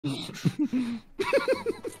Come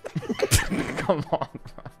on.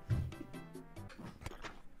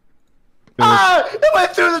 Ah! It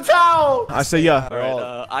went through the towel! I say yeah.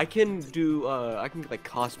 Alright, I can do, I can like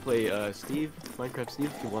cosplay, Steve, Minecraft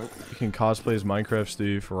Steve, if you want. You can cosplay as Minecraft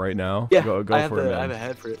Steve right now. Yeah, go for it, man. I have a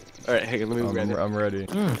head for it. Alright, hang on, let me grab it. I'm ready.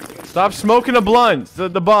 Stop smoking a blunt. The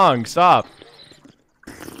bong. Stop.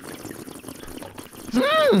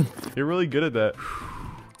 You're really good at that.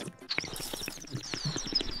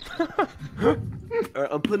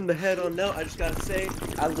 Alright, I'm putting the head on now. I just gotta say,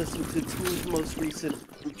 I listened to 2's most recent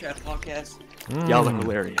group chat podcasts. Y'all are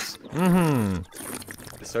hilarious.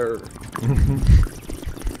 Yes, sir.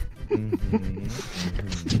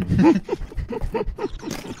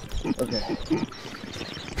 Okay.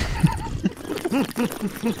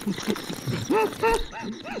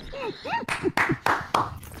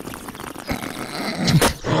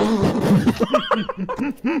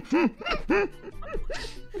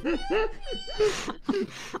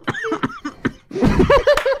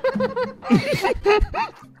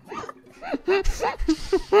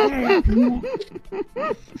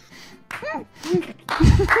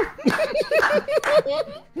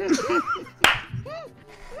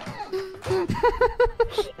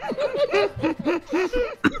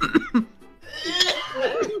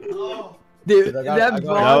 Dude,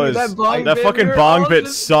 that fucking bong bit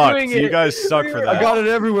sucked. You guys suck for that. I got it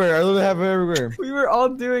everywhere. I literally have it everywhere. We were all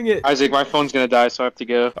doing it. Isaac, my phone's gonna die, so I have to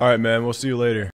go. All right, man. We'll see you later.